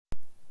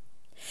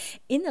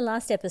In the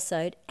last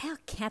episode, our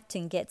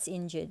captain gets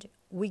injured.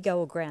 We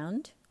go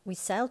aground, we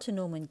sail to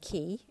Norman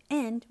Cay,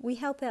 and we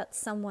help out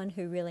someone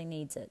who really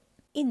needs it.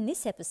 In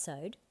this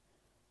episode,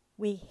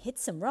 we hit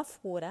some rough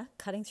water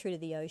cutting through to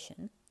the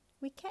ocean,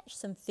 we catch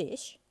some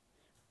fish,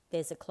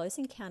 there's a close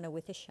encounter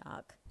with a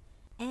shark,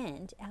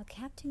 and our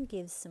captain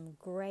gives some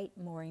great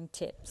mooring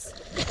tips.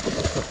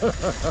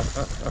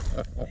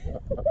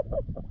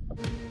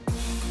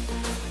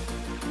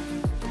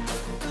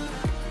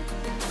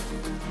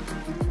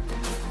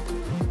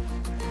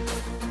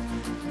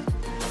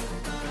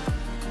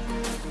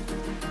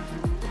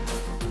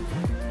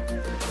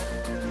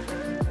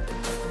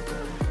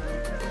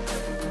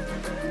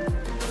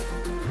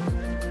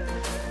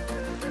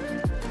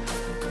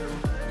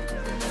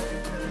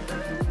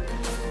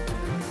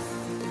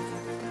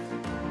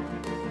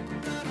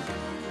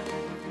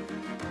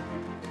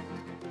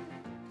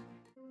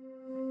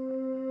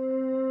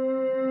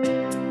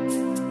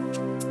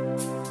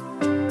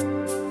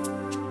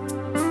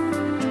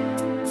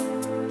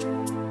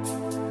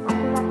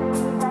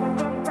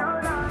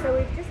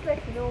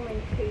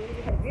 Norman Cay.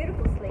 We had a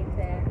beautiful sleep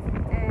there,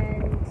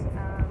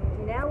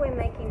 and now we're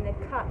making the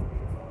cut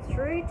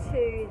through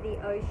to the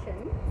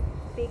ocean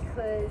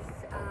because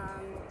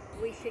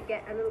we should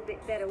get a little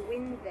bit better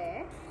wind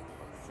there.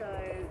 So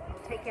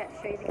I'll take you out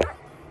to show you the cut.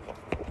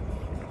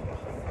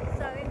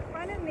 So in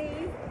front of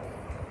me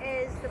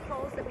is the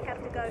poles that we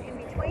have to go in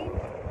between,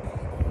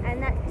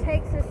 and that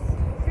takes us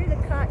through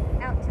the cut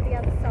out to the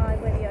other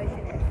side where the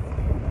ocean is.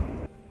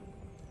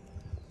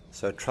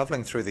 So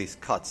travelling through these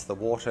cuts, the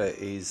water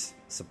is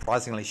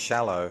surprisingly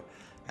shallow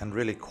and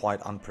really quite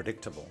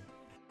unpredictable.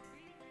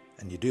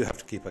 And you do have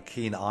to keep a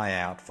keen eye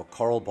out for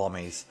coral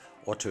bommies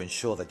or to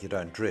ensure that you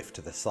don't drift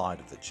to the side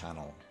of the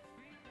channel.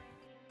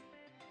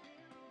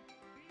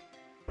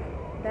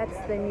 That's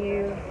the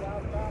new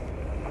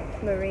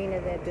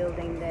marina they're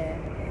building there,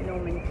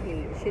 Norman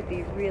Cay. It should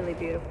be really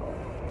beautiful.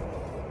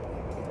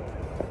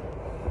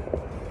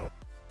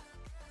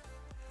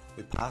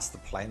 We passed the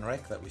plane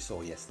wreck that we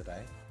saw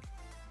yesterday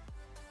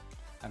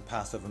and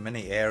passed over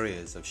many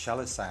areas of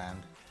shallow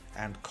sand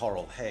and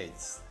coral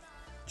heads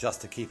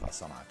just to keep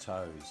us on our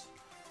toes.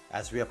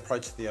 As we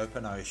approach the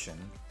open ocean,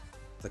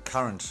 the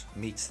current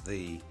meets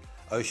the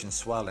ocean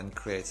swell and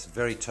creates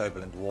very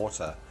turbulent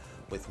water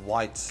with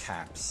white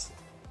caps,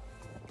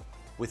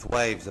 with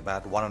waves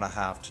about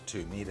 1.5 to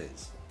 2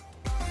 meters.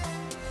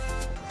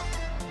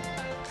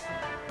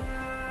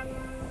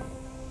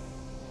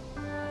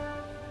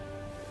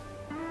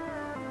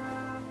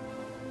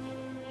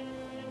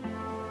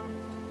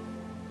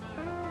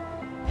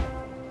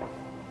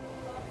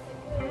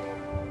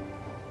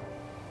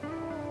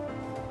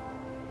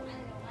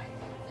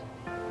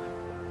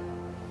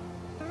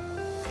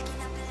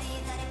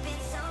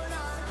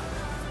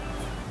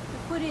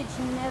 Footage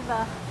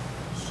never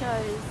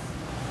shows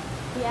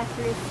the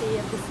accuracy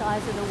of the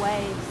size of the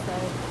waves, so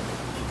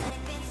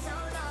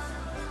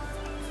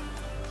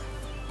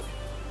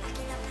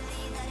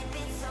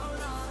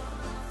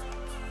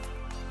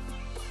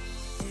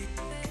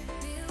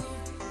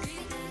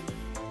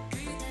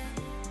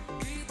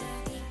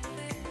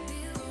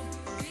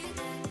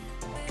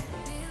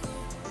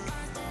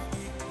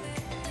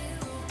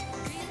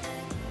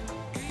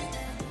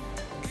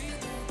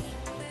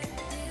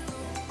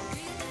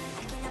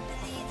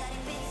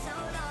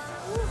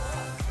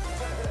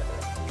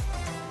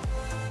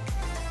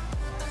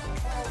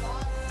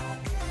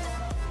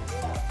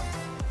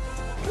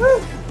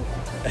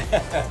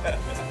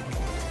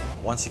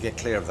Once you get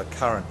clear of the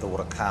current, the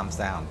water calms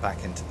down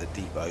back into the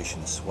deep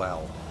ocean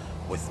swell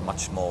with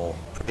much more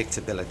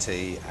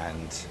predictability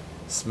and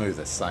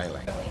smoother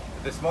sailing.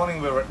 This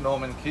morning we were at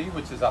Norman Cay,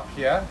 which is up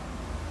here,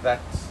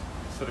 that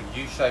sort of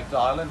U-shaped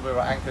island. We were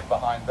anchored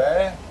behind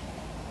there,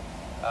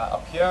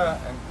 up here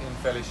and in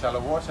fairly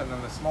shallow water, and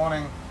then this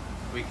morning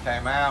we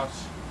came out,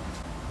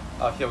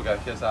 here we go,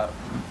 here's our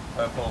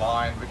purple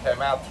line. We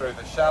came out through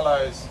the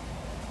shallows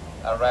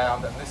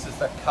around, and this is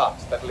the cut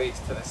that leads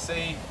to the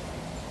sea,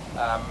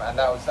 and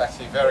that was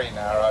actually very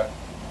narrow,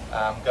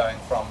 going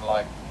from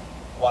like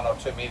 1 or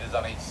 2 meters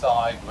on each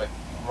side with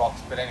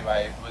rocks, but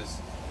anyway it was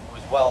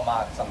well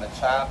marked on the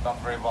chart, not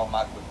very well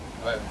marked,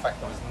 in fact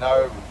there was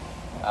no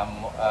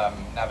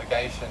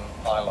navigation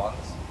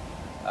pylons,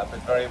 but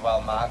very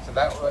well marked. And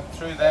that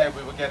through there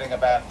we were getting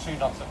about 2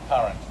 knots of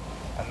current,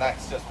 and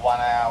that's just 1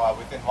 hour,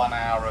 within 1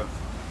 hour of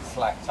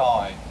slack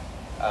tide,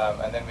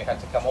 and then we had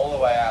to come all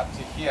the way out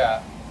to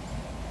here.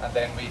 And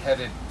then we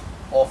headed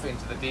off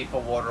into the deeper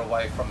water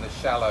away from the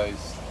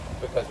shallows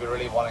because we're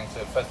really wanting to,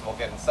 first of all,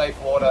 get in safe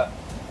water,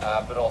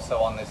 but also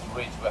on this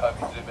ridge, we're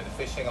hoping to do a bit of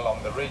fishing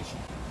along the ridge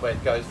where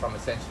it goes from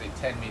essentially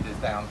 10 meters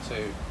down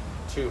to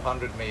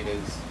 200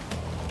 meters.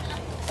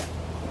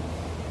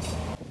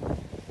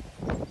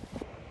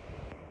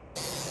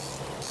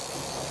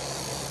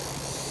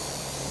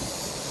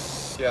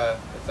 Here,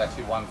 it's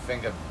actually 1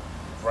 finger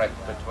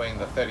breadth between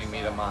the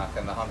 30-meter mark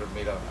and the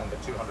 100-meter and the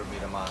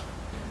 200-meter mark.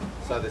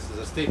 So this is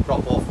a steep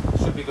drop off,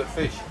 should be good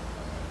fish.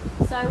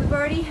 So we've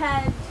already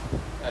had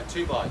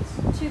 2 bites.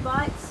 2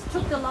 bites,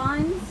 took the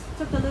lines,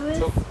 took the lures.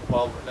 Took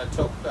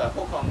a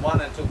hook on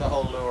one and took the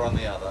whole lure on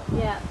the other.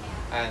 Yeah.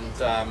 And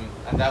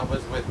that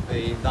was with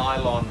the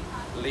nylon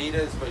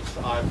leaders, which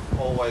I've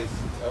always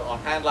on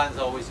hand lines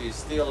I always use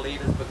steel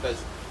leaders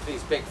because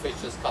these big fish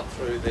just cut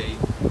through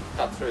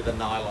the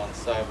nylon.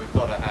 So we've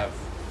got to have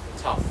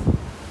tough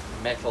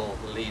metal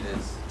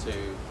leaders to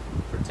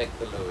protect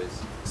the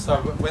lures. So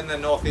when the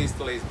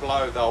northeasterlies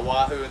blow, the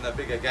wahoo and the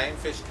bigger game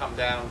fish come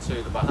down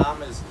to the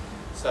Bahamas.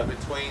 So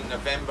between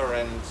November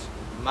and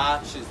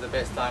March is the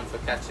best time for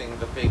catching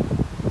the big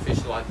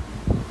fish like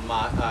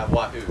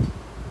wahoo.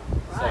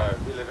 Right. So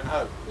we live in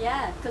hope.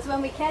 Yeah, because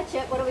when we catch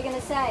it, what are we going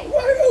to say?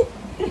 Wahoo!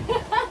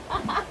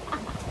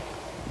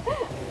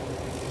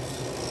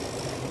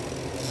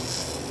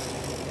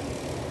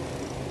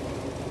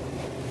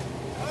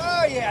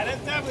 Oh yeah,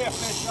 there's definitely a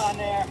fish on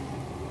there.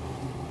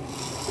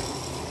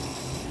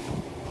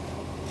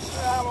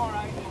 I'm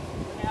alright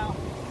now.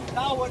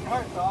 Now wouldn't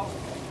hurt though.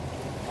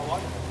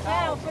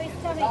 Now, please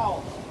tell me.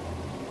 Towel.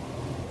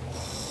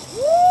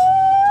 Woo!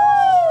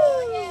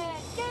 Yeah,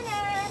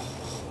 dinner!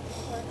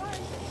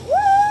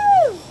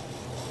 Woo!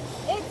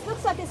 It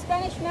looks like a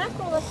Spanish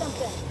mackerel or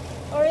something.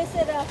 Or is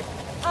it a...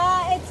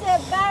 it's a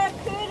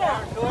barracuda.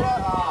 Barracuda?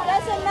 Oh.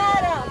 Doesn't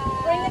matter.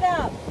 Bring it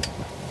up.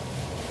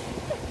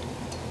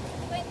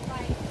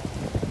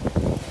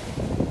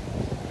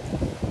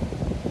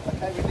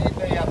 Okay, we need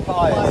the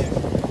pliers.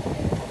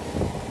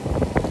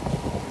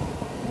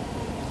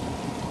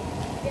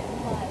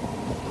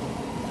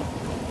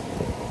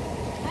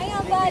 Hang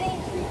on, buddy. I'm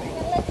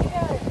gonna let you go.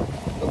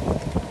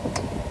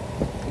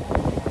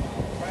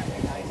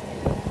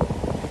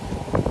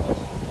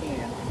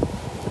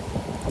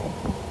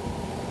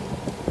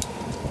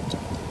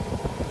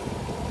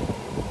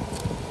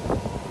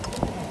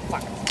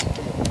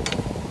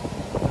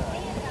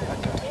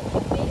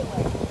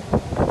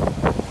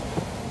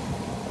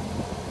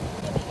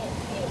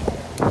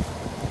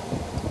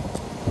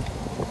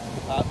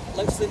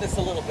 Loosen this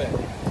a little bit.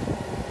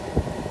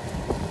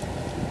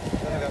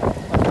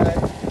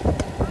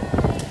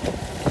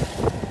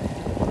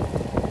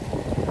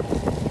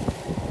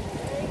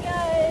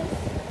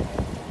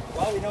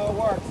 Well, we know it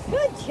works.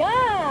 Good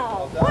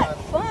job! Well What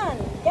done. fun!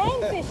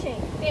 Game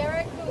fishing!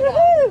 Barracuda.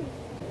 Woohoo!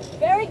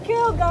 Very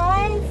cool,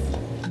 guys!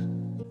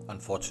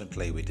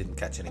 Unfortunately, we didn't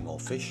catch any more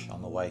fish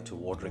on the way to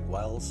Waderick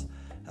Wells,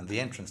 and the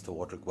entrance to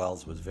Waderick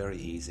Wells was very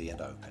easy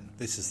and open.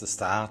 This is the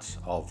start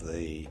of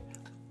the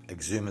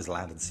Exumas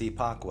Land and Sea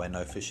Park, where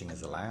no fishing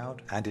is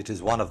allowed, and it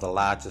is one of the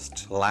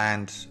largest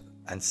land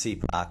and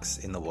sea parks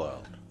in the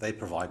world. They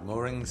provide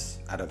moorings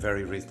at a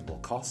very reasonable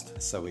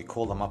cost, so we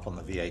called them up on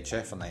the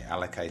VHF and they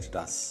allocated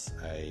us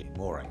a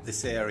mooring.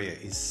 This area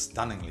is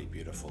stunningly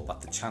beautiful,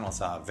 but the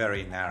channels are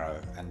very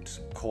narrow and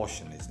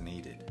caution is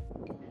needed.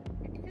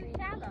 Too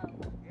shallow.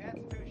 Yeah,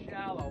 it's too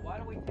shallow. Why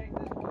don't we take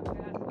this one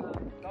past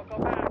don't go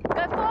back.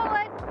 Go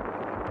forward.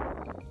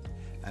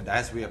 And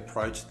as we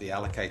approached the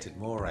allocated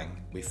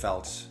mooring, we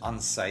felt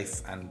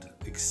unsafe and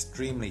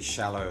extremely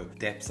shallow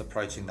depths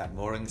approaching that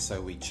mooring,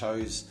 so we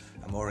chose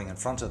a mooring in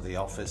front of the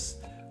office,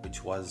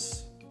 which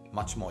was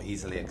much more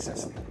easily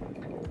accessible.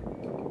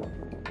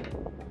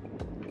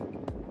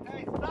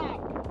 Hey,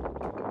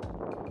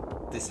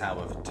 stop! This,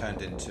 however,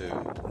 turned into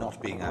not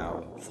being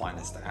our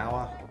finest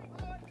hour,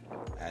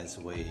 as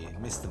we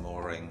missed the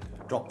mooring,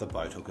 dropped the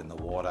boat hook in the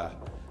water,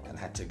 and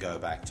had to go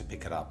back to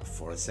pick it up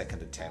for a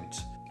second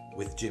attempt,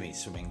 with Jimmy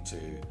swimming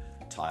to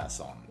tie us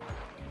on.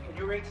 Can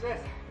you reach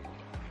this?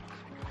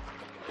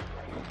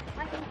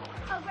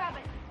 I'll grab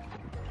it.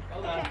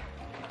 Hold on.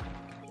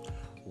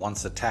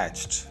 Once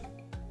attached,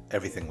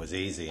 everything was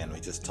easy and we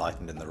just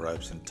tightened in the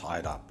ropes and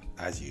tied up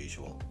as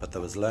usual. But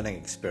there was learning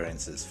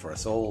experiences for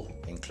us all,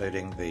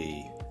 including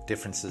the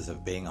differences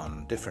of being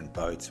on different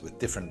boats with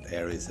different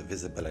areas of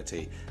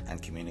visibility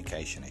and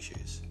communication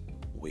issues.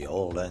 We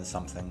all learn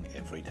something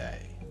every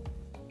day.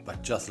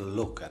 But just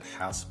look at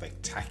how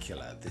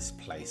spectacular this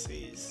place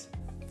is.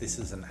 This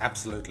is an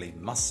absolutely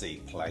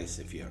must-see place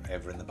if you're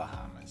ever in the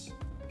Bahamas.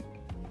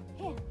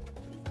 Here.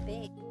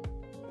 Big.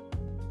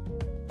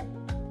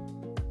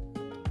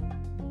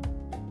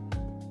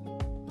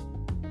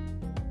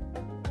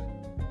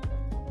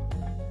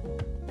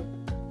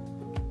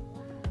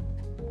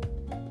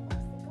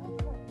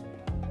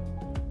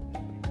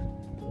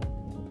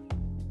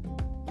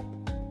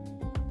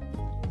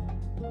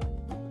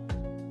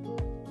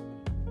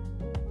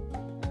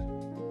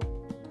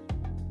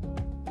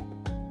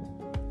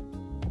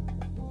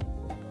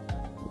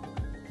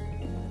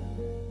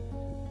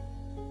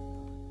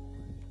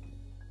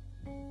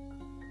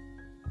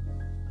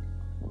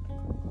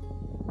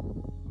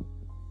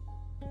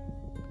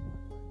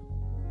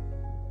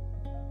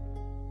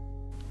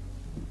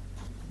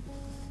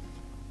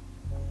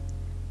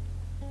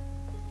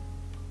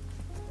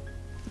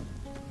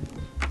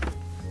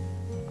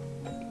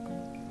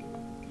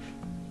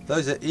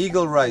 Those are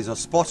eagle rays or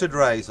spotted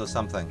rays or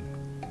something.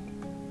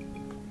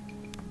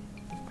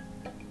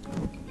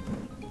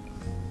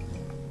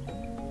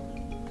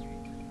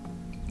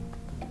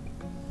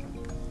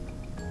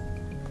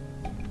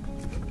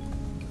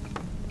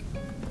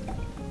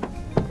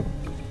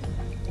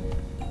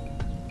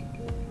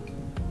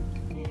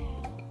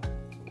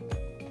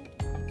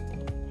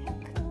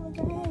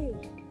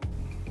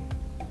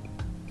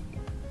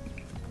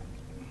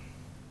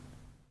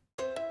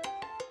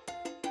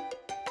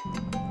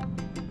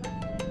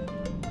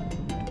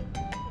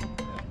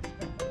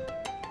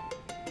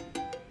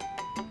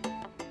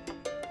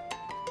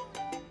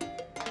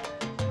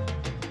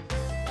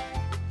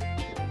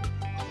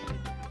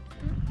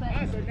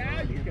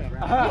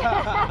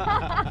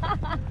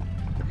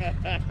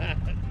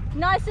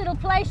 Nice little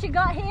place you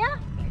got here.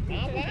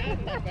 Not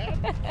bad, not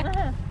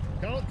bad.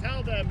 Don't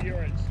tell them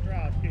you're in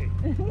Stroud Key.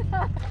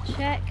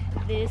 Check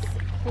this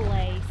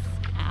place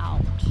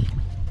out.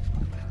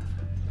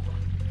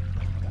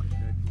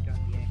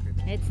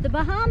 It's the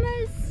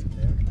Bahamas.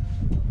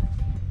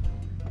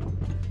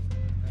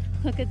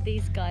 Look at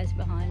these guys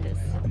behind us.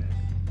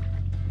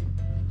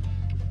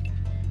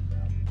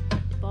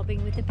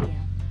 Bobbing with a beer.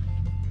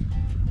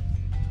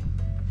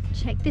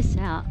 Check this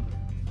out.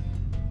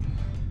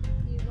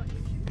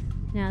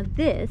 Now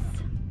this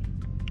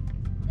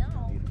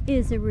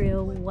is a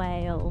real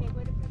whale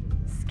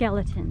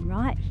skeleton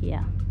right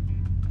here.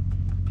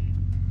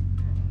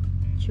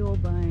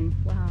 Jawbone,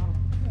 wow.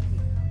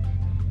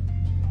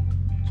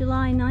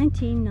 July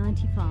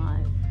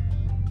 1995.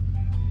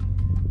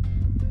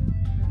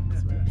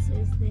 That's what it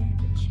says there,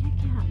 but check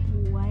out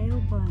the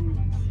whale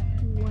bones.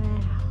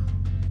 Wow.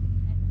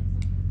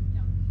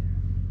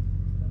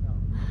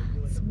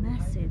 It's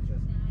massive.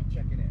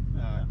 Checking in.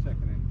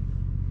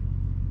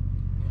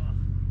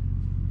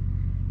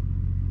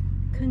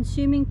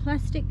 Consuming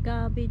plastic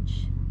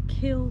garbage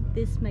killed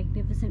this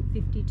magnificent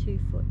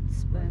 52-foot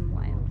sperm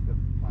whale.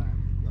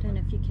 Don't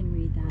know if you can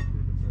read that.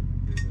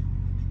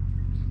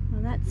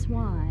 Well, that's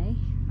why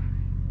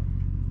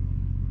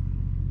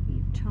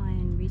you try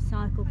and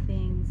recycle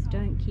things,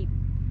 don't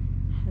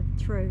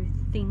throw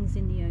things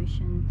in the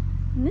ocean.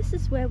 And this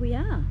is where we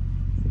are.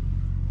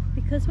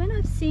 Because when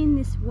I've seen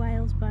this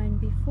whale's bone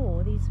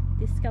before,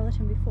 this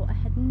skeleton before, I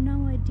had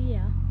no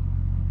idea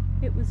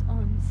it was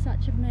on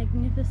such a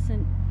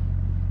magnificent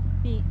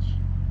beach.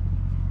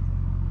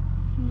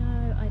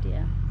 No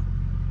idea.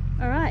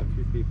 All right. A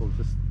few people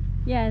just...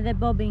 Yeah, they're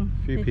bobbing.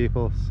 A few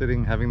people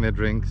sitting, having their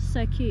drinks.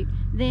 So cute.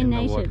 They're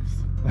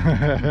natives.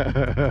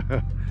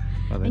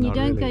 And you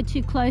don't go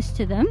too close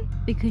to them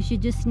because you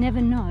just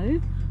never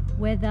know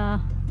whether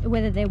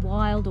they're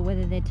wild or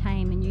whether they're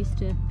tame and used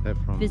to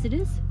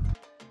visitors.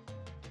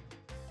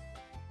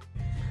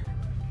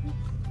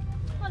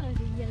 Follow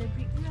the yellow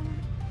brick road.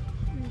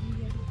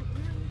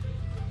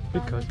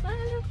 Because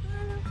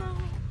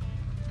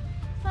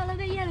follow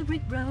the yellow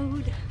brick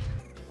road.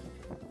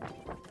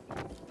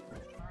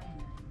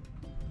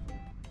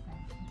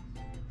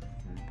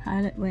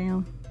 Pilot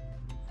whale.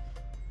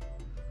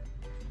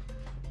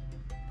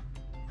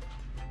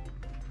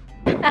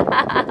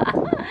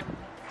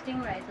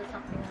 Stingrays or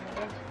something on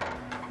the edge.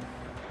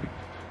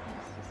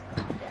 Let's just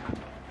come down.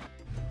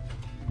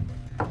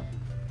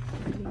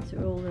 These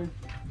are all the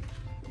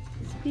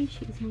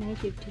species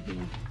native to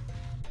here.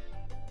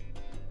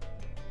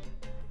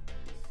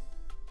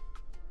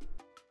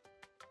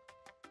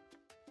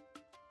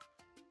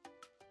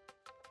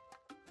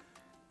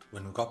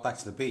 When we got back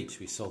to the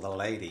beach, we saw the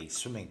lady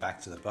swimming back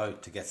to the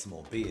boat to get some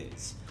more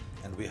beers,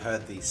 and we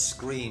heard these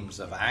screams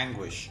of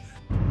anguish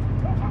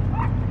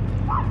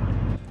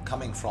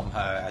coming from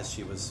her as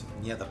she was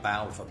near the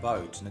bow of a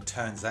boat, and it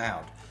turns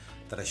out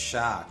that a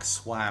shark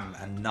swam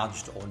and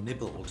nudged or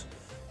nibbled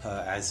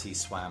her as he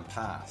swam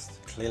past.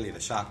 Clearly the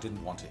shark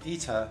didn't want to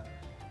eat her,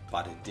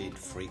 but it did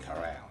freak her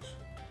out.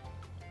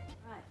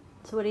 Right,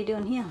 so what are you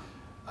doing here?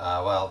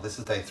 Well, this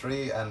is day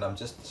 3 and I'm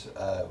just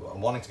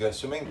I'm wanting to go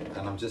swimming,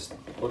 and I'm just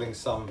putting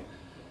some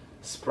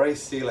spray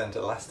sealant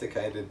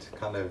elasticated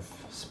kind of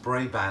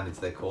spray bandage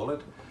they call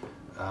it,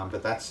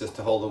 but that's just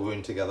to hold the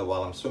wound together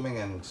while I'm swimming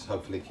and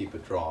hopefully keep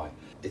it dry.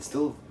 It's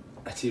still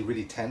actually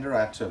really tender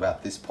out to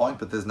about this point,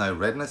 but there's no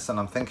redness, and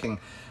I'm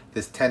thinking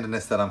this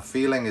tenderness that I'm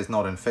feeling is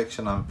not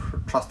infection. I'm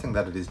trusting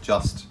that it is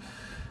just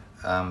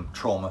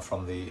trauma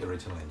from the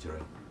original injury.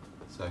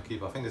 So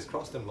keep our fingers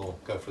crossed and we'll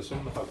go for a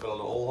swim and hope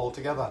it'll all hold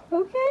together.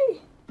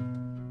 Okay.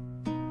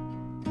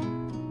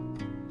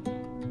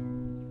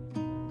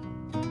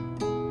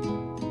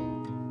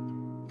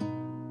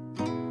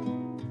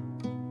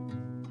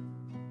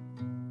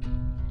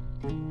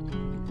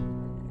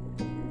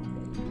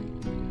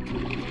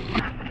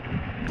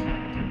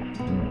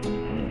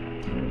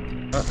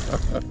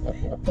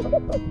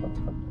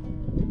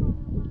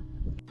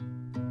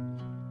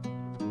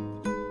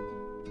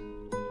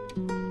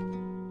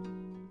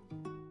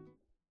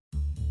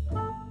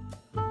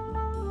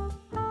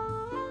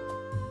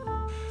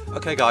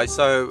 Okay guys,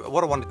 so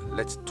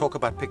let's talk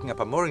about picking up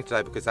a mooring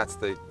today, because that's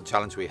the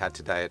challenge we had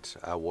today at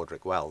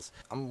Waderick Wells.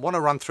 I want to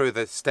run through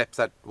the steps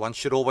that one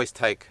should always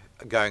take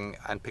going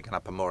and picking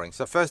up a mooring.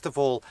 So first of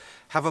all,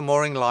 have a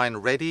mooring line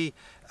ready.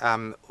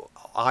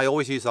 I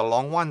always use a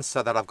long one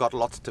so that I've got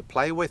lots to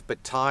play with,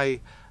 but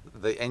tie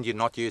the end you're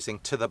not using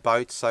to the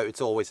boat so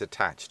it's always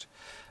attached.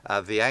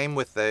 The aim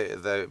with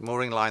the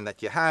mooring line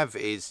that you have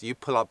is you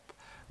pull up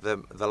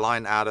the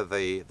line out of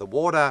the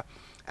water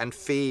and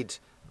feed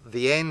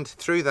the end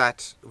through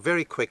that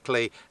very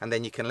quickly, and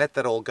then you can let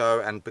that all go,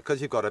 and because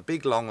you've got a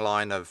big long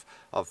line of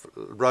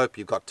rope,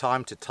 you've got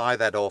time to tie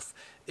that off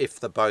if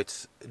the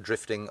boat's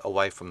drifting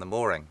away from the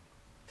mooring.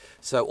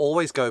 So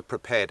always go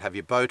prepared. Have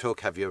your boat hook,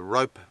 have your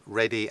rope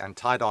ready and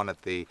tied on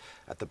at the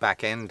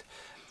back end.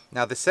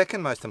 Now the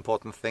second most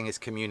important thing is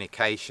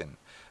communication.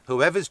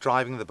 whoever's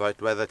driving the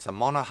boat, whether it's a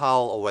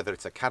monohull or whether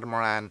it's a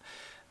catamaran,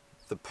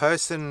 the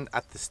person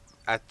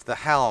at the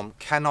helm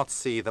cannot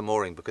see the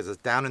mooring because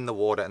it's down in the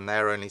water and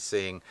they're only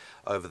seeing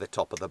over the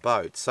top of the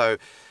boat. So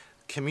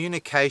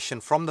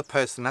communication from the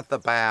person at the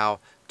bow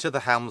to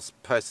the helm's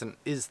person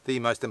is the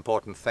most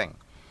important thing.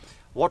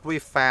 What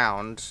we've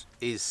found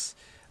is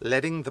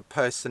letting the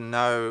person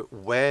know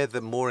where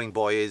the mooring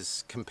buoy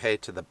is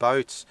compared to the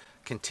boat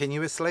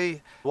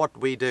continuously. What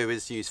we do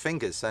is use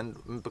fingers,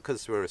 and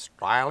because we're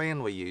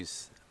Australian, we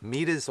use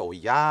meters or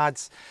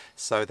yards.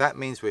 So that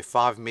means we're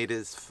 5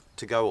 meters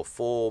to go or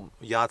 4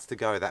 yards to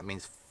go. That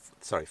means,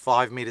 sorry,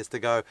 5 meters to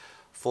go,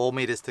 4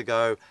 meters to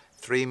go,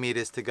 3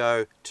 meters to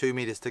go, 2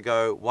 meters to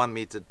go, 1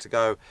 meter to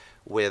go.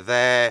 We're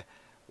there.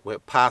 We're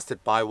past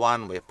it by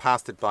 1, we're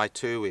past it by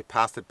 2, we're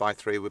past it by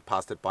 3, we're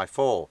past it by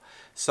 4.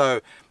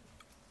 So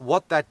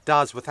what that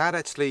does, without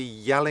actually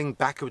yelling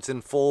backwards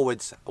and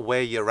forwards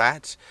where you're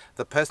at,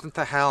 the person at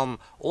the helm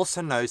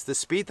also knows the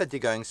speed that you're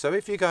going. So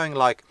if you're going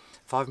like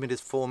 5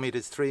 meters, 4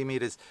 meters, 3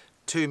 meters,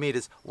 2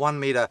 meters, 1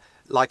 meter,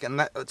 like,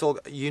 and that's all,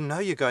 you know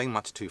you're going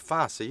much too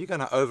fast, so you're going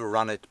to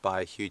overrun it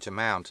by a huge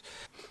amount.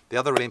 The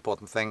other really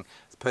important thing,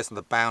 the person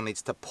at the bow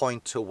needs to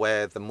point to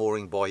where the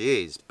mooring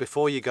buoy is.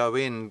 Before you go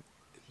in,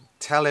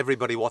 tell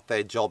everybody what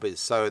their job is.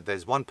 So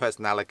there's one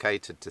person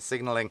allocated to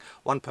signalling,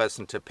 one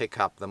person to pick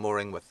up the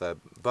mooring with the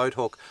boat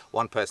hook,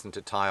 one person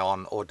to tie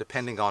on, or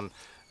depending on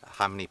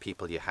how many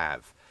people you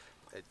have.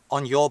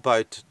 On your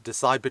boat,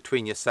 decide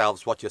between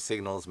yourselves what your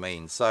signals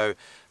mean. So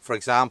for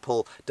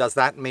example, does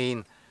that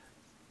mean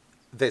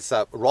there's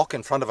a rock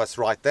in front of us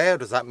right there, or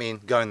does that mean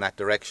go in that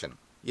direction?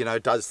 You know,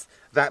 does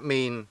that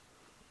mean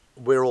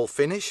we're all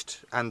finished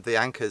and the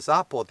anchor's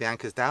up or the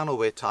anchor's down or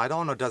we're tied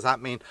on, or does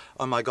that mean,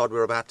 oh my God,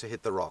 we're about to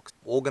hit the rocks?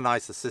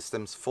 Organize the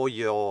systems for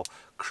your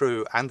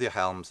crew and your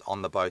helms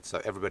on the boat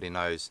so everybody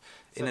knows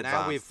in advance.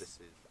 Now we've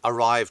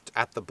arrived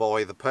at the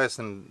buoy, the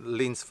person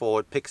leans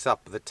forward, picks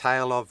up the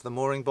tail of the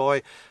mooring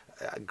buoy,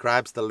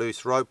 grabs the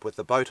loose rope with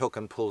the boat hook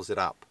and pulls it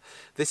up.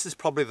 This is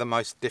probably the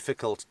most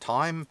difficult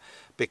time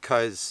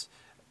because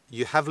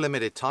you have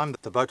limited time.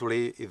 The boat will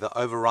either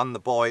overrun the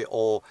buoy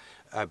or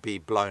be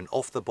blown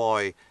off the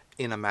buoy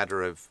in a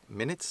matter of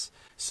minutes.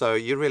 So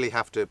you really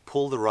have to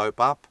pull the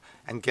rope up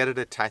and get it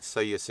attached so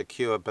you're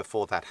secure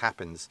before that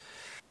happens.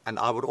 And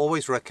I would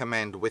always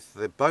recommend with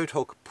the boat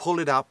hook, pull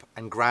it up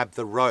and grab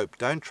the rope.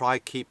 Don't try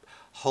keep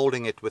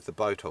holding it with the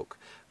boat hook.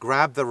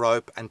 Grab the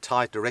rope and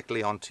tie it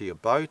directly onto your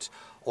boat,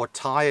 or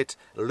tie it,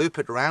 loop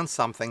it around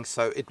something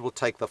so it will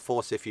take the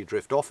force if you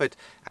drift off it.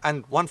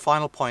 And one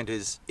final point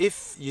is,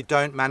 if you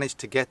don't manage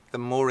to get the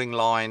mooring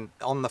line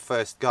on the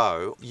first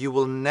go, you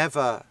will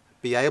never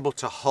be able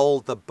to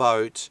hold the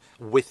boat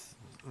with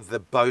the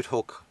boat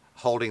hook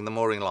holding the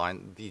mooring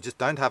line. You just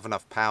don't have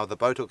enough power. The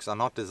boat hooks are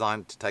not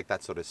designed to take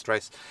that sort of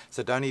stress,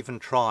 so don't even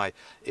try.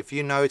 If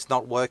you know it's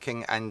not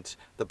working and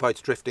the boat's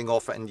drifting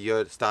off and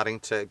you're starting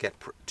to get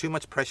too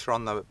much pressure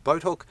on the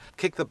boat hook,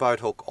 kick the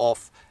boat hook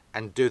off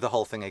and do the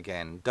whole thing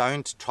again.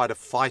 Don't try to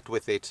fight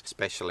with it,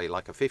 especially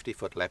like a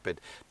 50-foot Leopard,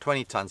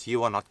 20 tons,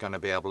 you are not going to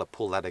be able to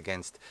pull that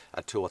against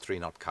a 2 or 3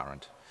 knot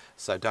current.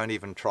 So don't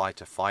even try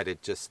to fight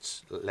it,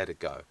 just let it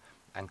go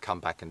and come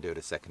back and do it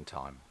a second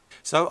time.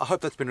 So I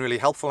hope that's been really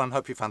helpful and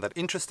hope you found that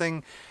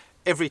interesting.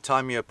 Every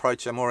time you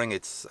approach a mooring,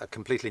 it's a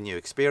completely new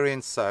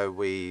experience, so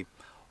we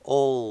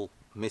all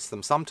miss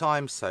them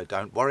sometimes, so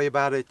don't worry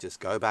about it, just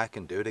go back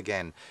and do it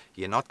again.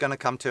 You're not going to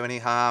come to any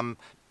harm,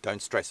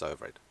 don't stress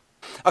over it.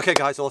 Okay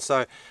guys,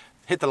 also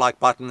hit the like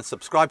button,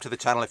 subscribe to the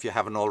channel if you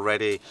haven't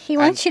already. He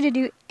wants you to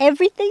do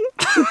everything?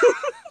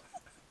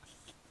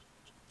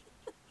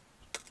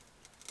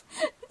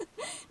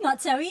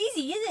 Not so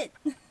easy, is it?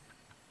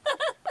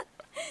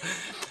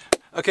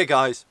 Okay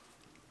guys,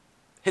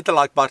 hit the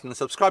like button,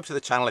 subscribe to the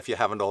channel if you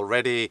haven't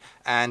already,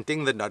 and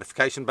ding the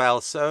notification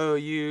bell so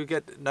you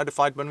get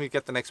notified when we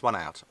get the next one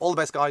out. All the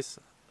best guys,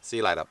 see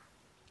you later.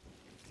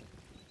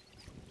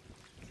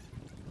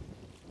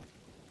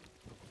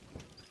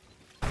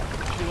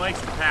 He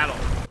likes to paddle.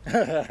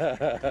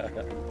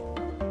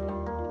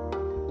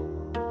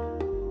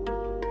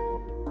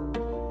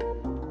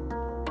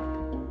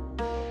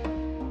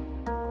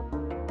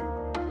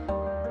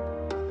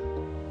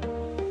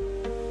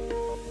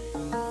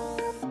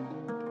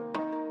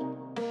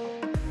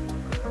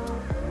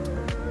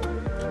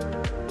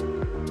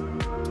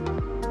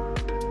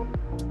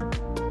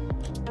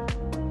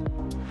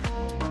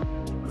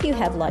 If you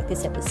have liked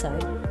this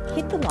episode,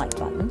 hit the like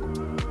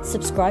button,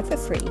 subscribe for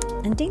free,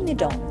 and ding the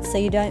dong so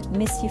you don't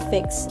miss your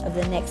fix of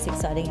the next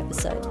exciting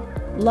episode.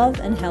 Love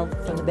and health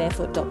from the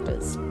Barefoot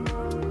Doctors.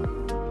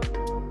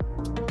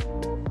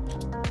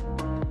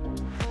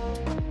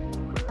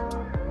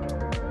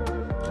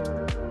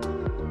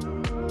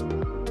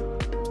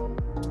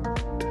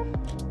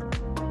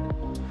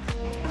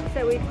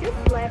 So we've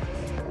just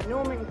left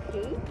Norman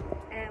Cay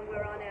and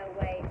we're on our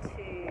way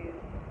to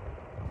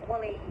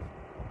Wally.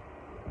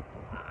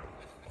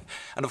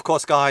 And of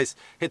course guys,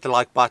 hit the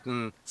like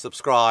button,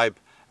 subscribe,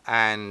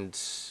 and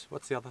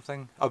what's the other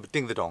thing? Oh,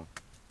 ding the dong.